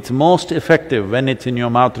 It's most effective when it's in your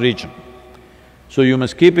mouth region. So you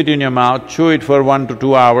must keep it in your mouth, chew it for 1 to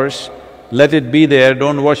 2 hours, let it be there,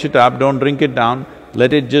 don't wash it up, don't drink it down,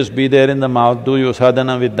 let it just be there in the mouth, do your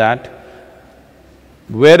sadhana with that.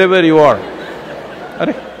 Wherever you are…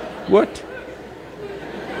 Arre, what?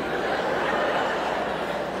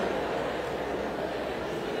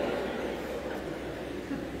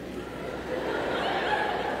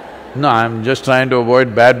 No, I'm just trying to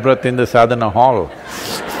avoid bad breath in the sadhana hall.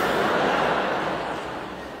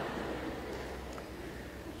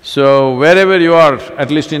 So wherever you are,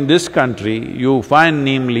 at least in this country, you find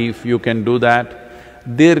neem leaf, you can do that.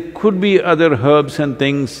 There could be other herbs and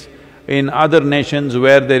things in other nations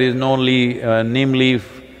where there is no neem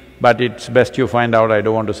leaf, but it's best you find out. I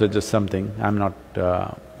don't want to suggest something, I'm not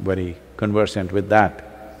very conversant with that.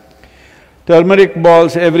 Turmeric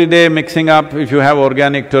balls every day mixing up. If you have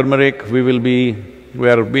organic turmeric, we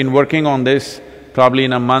have been working on this. Probably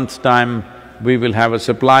in a month's time, we will have a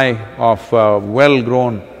supply of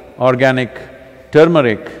well-grown organic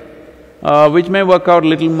turmeric, which may work out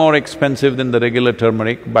little more expensive than the regular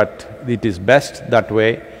turmeric, but it is best that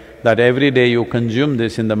way, that every day you consume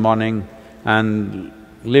this in the morning and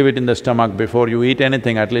leave it in the stomach before you eat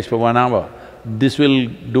anything, at least for 1 hour. This will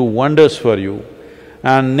do wonders for you.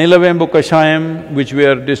 And Nilavembu Kashayam, which we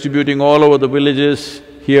are distributing all over the villages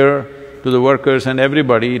here to the workers and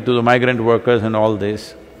everybody, to the migrant workers and all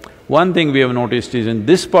this. One thing we have noticed is in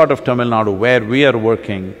this part of Tamil Nadu where we are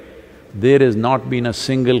working, there has not been a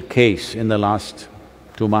single case in the last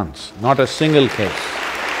 2 months, not a single case.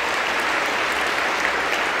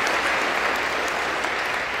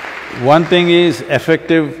 One thing is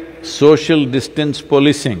effective social distance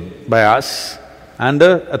policing by us and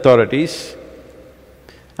the authorities,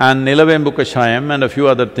 and Nilavembu Kashayam and a few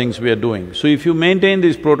other things we are doing. So if you maintain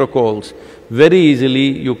these protocols, very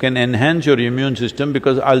easily you can enhance your immune system,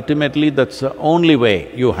 because ultimately that's the only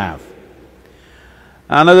way you have.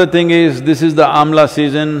 Another thing is, this is the Amla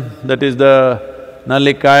season, that is the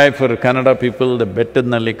Nallikai for Kannada people, the betted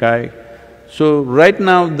Nallikai. So right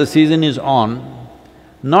now the season is on,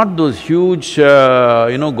 not those huge,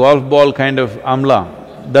 golf ball kind of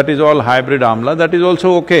Amla, that is all hybrid Amla, that is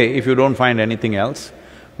also okay if you don't find anything else.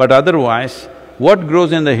 But otherwise, what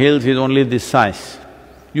grows in the hills is only this size.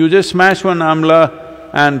 You just smash one amla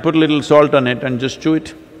and put a little salt on it and just chew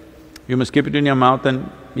it. You must keep it in your mouth, and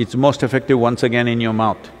it's most effective once again in your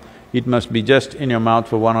mouth. It must be just in your mouth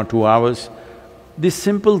for 1 or 2 hours. These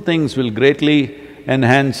simple things will greatly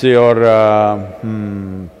enhance your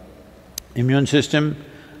immune system.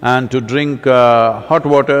 And to drink hot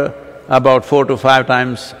water about 4 to 5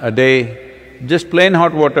 times a day, just plain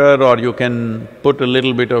hot water, or you can put a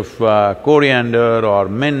little bit of coriander or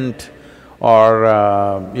mint,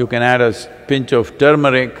 or you can add a pinch of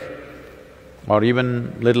turmeric or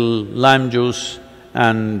even little lime juice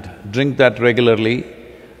and drink that regularly.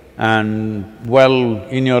 And well,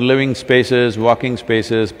 in your living spaces, walking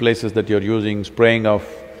spaces, places that you're using, spraying of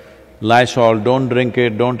Lysol, don't drink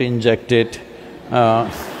it, don't inject it.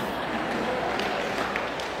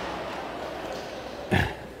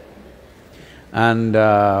 And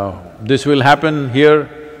this will happen here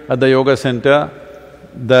at the yoga center.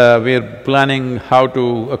 We're planning how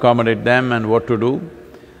to accommodate them and what to do.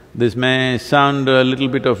 This may sound a little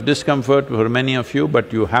bit of discomfort for many of you,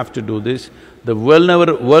 but you have to do this. The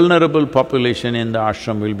vulnerable population in the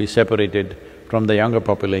ashram will be separated from the younger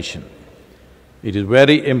population. It is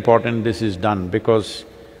very important this is done, because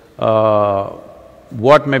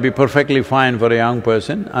what may be perfectly fine for a young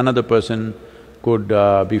person, another person could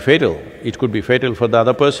be fatal. It could be fatal for the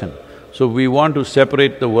other person. So we want to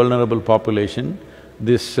separate the vulnerable population.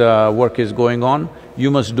 This work is going on. You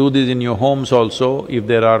must do this in your homes also. If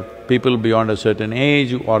there are people beyond a certain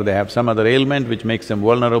age or they have some other ailment which makes them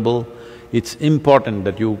vulnerable, it's important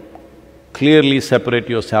that you clearly separate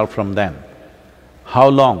yourself from them. How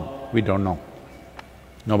long? We don't know.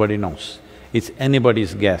 Nobody knows. It's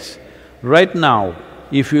anybody's guess. Right now,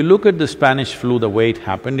 if you look at the Spanish flu, the way it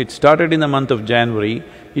happened, it started in the month of January,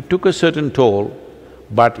 it took a certain toll,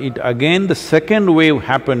 but the second wave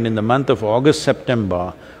happened in the month of August,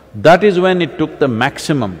 September. That is when it took the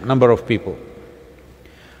maximum number of people.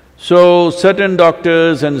 So, certain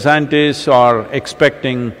doctors and scientists are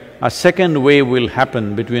expecting a second wave will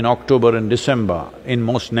happen between October and December in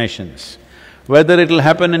most nations. Whether it'll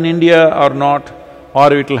happen in India or not,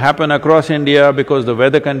 or it'll happen across India, because the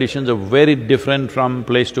weather conditions are very different from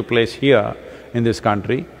place to place here in this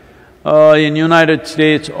country. In United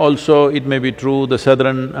States also it may be true, the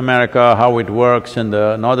Southern America, how it works, and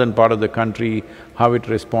the northern part of the country, how it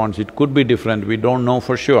responds, it could be different, we don't know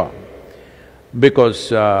for sure. Because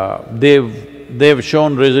they've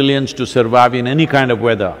shown resilience to survive in any kind of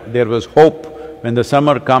weather. There was hope, when the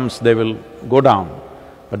summer comes they will go down,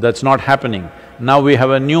 but that's not happening. Now we have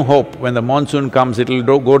a new hope, when the monsoon comes it'll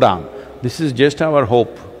go down. This is just our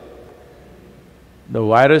hope. The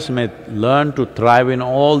virus may learn to thrive in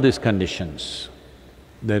all these conditions.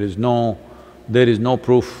 There is no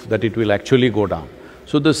proof that it will actually go down.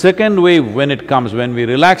 So the second wave, when it comes, when we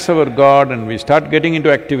relax our guard and we start getting into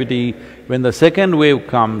activity, when the second wave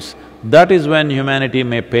comes, that is when humanity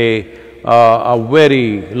may pay a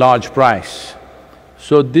very large price.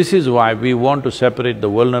 So this is why we want to separate the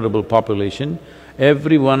vulnerable population.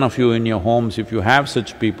 Every one of you in your homes, if you have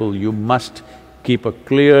such people, you must keep a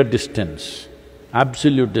clear distance,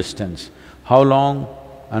 absolute distance. How long?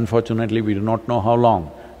 Unfortunately, we do not know how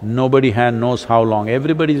long. Nobody knows how long.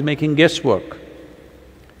 Everybody is making guesswork.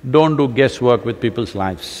 Don't do guesswork with people's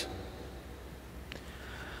lives.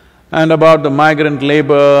 And about the migrant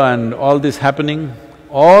labor and all this happening,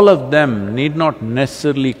 all of them need not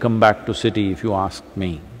necessarily come back to city, if you ask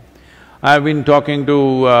me. I've been talking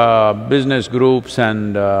to business groups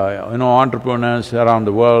and entrepreneurs around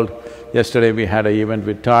the world. Yesterday we had an event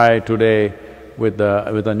with Thai, today with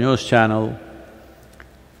a news channel.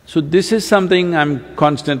 So this is something I'm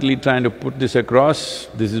constantly trying to put this across.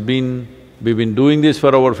 We've been doing this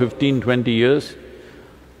for over 15–20 years.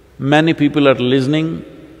 Many people are listening.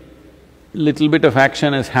 Little bit of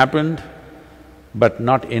action has happened, but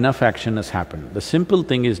not enough action has happened. The simple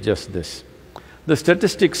thing is just this. The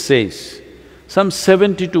statistics says some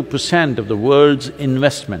 72% of the world's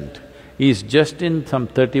investment is just in some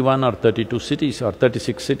 31 or 32 cities or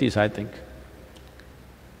 36 cities, I think.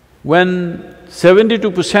 When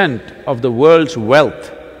 72% of the world's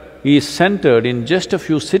wealth is centered in just a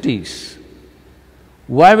few cities,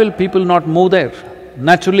 why will people not move there?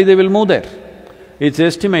 Naturally they will move there. It's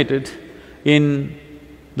estimated in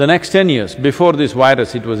the next 10 years, before this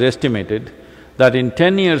virus it was estimated that in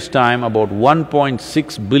 10 years' time about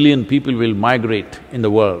 1.6 billion people will migrate in the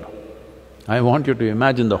world. I want you to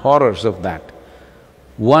imagine the horrors of that.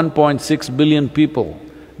 1.6 billion people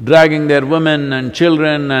dragging their women and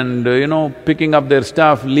children and picking up their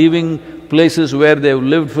stuff, leaving places where they've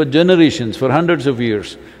lived for generations, for hundreds of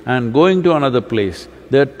years, and going to another place.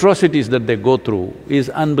 The atrocities that they go through is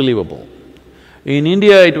unbelievable. In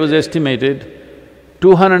India, it was estimated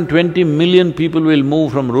 220 million people will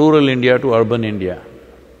move from rural India to urban India.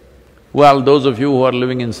 Well, those of you who are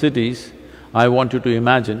living in cities, I want you to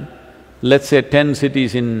imagine, let's say 10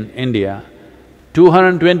 cities in India,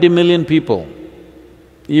 220 million people,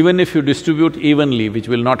 even if you distribute evenly, which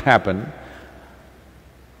will not happen,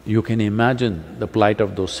 you can imagine the plight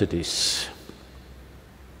of those cities.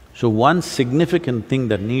 So one significant thing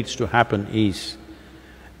that needs to happen is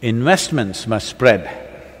investments must spread.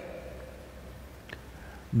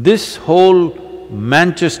 This whole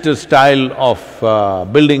Manchester style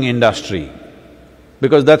of building industry,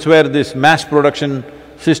 because that's where this mass production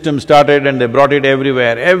system started and they brought it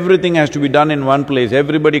everywhere. Everything has to be done in one place,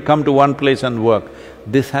 everybody come to one place and work.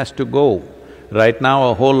 This has to go. Right now,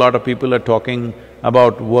 a whole lot of people are talking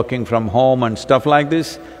about working from home and stuff like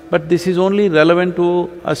this, but this is only relevant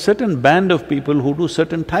to a certain band of people who do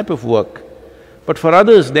certain type of work. But for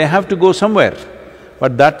others, they have to go somewhere.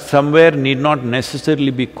 But that somewhere need not necessarily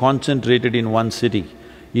be concentrated in one city.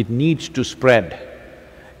 It needs to spread.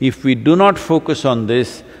 If we do not focus on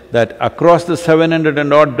this, that across the 700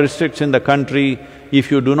 and odd districts in the country, if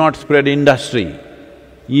you do not spread industry,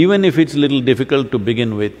 even if it's little difficult to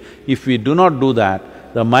begin with, if we do not do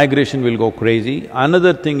that, the migration will go crazy.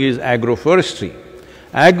 Another thing is agroforestry.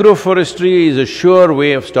 Agroforestry is a sure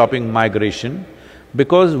way of stopping migration,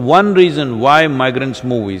 because one reason why migrants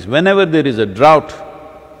move is whenever there is a drought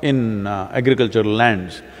in agricultural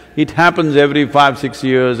lands, it happens every 5–6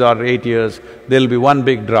 years or 8 years, there'll be one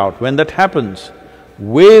big drought. When that happens,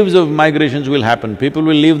 waves of migrations will happen. People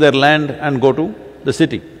will leave their land and go to the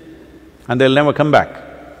city and they'll never come back.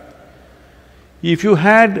 If you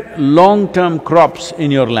had long-term crops in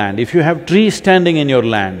your land, if you have trees standing in your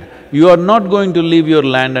land, you are not going to leave your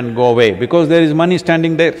land and go away because there is money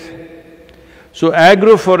standing there. So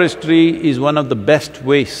agroforestry is one of the best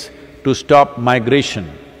ways to stop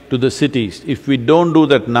migration to the cities. If we don't do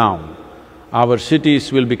that now, our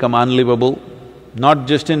cities will become unlivable, not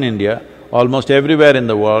just in India, almost everywhere in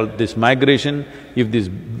the world. This migration, if this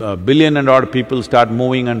billion and odd people start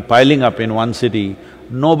moving and piling up in one city,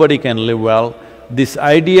 nobody can live well. This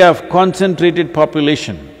idea of concentrated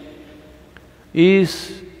population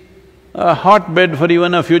is a hotbed for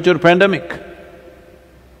even a future pandemic.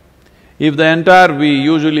 If the entire… we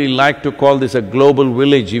usually like to call this a global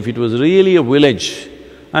village, if it was really a village,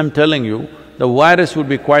 I'm telling you, the virus would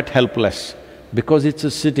be quite helpless because it's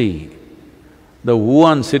a city. The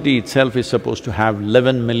Wuhan city itself is supposed to have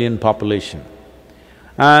 11 million population.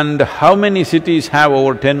 And how many cities have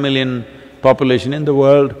over 10 million population in the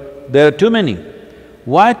world? There are too many.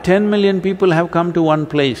 Why 10 million people have come to one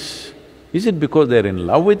place? Is it because they're in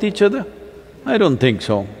love with each other? I don't think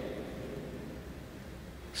so.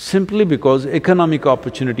 Simply because economic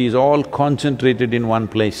opportunity is all concentrated in one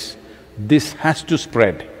place. This has to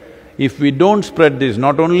spread. If we don't spread this,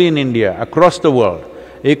 not only in India, across the world,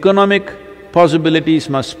 economic possibilities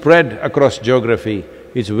must spread across geography.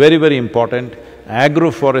 It's very, very important.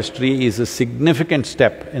 Agroforestry is a significant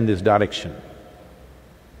step in this direction.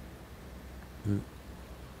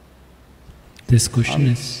 This question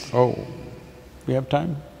is… Oh, we have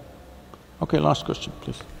time? Okay, last question,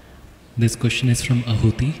 please. This question is from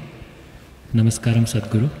Ahuti. Namaskaram,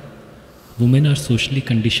 Sadhguru. Women are socially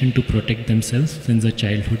conditioned to protect themselves since their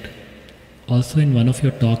childhood. Also, in one of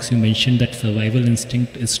your talks, you mentioned that survival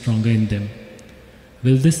instinct is stronger in them.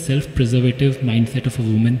 Will this self-preservative mindset of a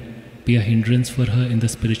woman be a hindrance for her in the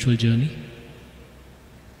spiritual journey?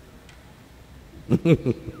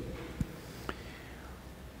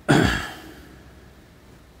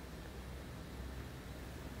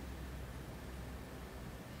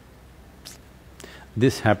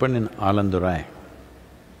 This happened in Alandurai.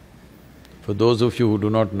 For those of you who do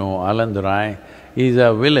not know, Alandurai is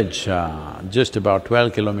a village just about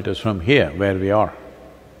 12 kilometers from here, where we are.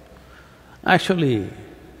 Actually,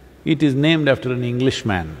 it is named after an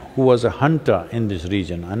Englishman who was a hunter in this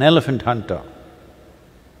region, an elephant hunter.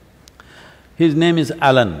 His name is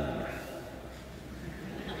Alan.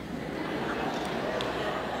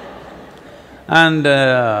 And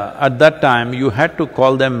at that time, you had to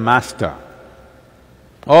call them master.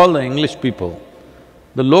 All the English people,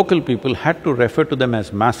 the local people had to refer to them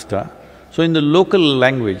as master. So in the local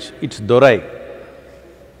language, it's Dorai.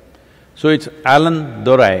 So it's Alan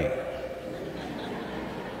Dorai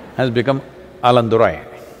has become Alandurai.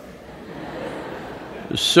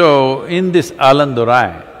 So in this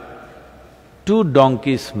Alandurai, two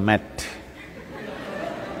donkeys met,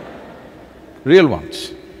 real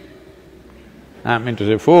ones. I mean to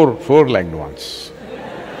say four-legged ones.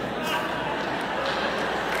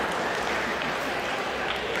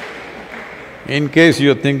 In case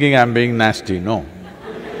you're thinking I'm being nasty, no.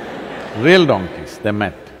 Real donkeys, they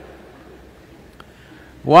met.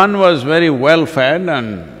 One was very well-fed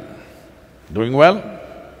and doing well.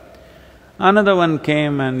 Another one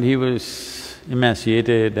came and he was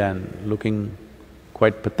emaciated and looking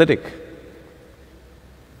quite pathetic.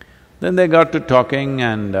 Then they got to talking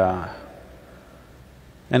and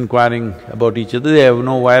inquiring about each other. They have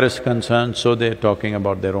no virus concerns, so they're talking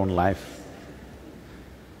about their own life.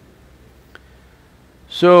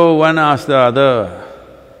 So one asked the other,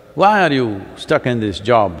 "Why are you stuck in this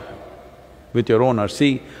job with your owner?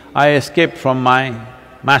 See, I escaped from my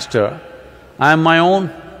master, I am my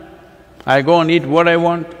own, I go and eat what I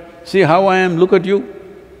want. See how I am, look at you,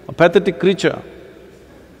 a pathetic creature."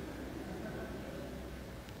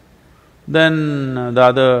 Then the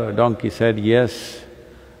other donkey said, "Yes,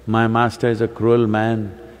 my master is a cruel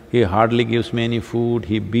man. He hardly gives me any food,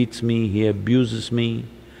 he beats me, he abuses me,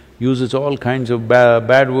 uses all kinds of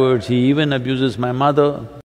bad words, he even abuses my mother.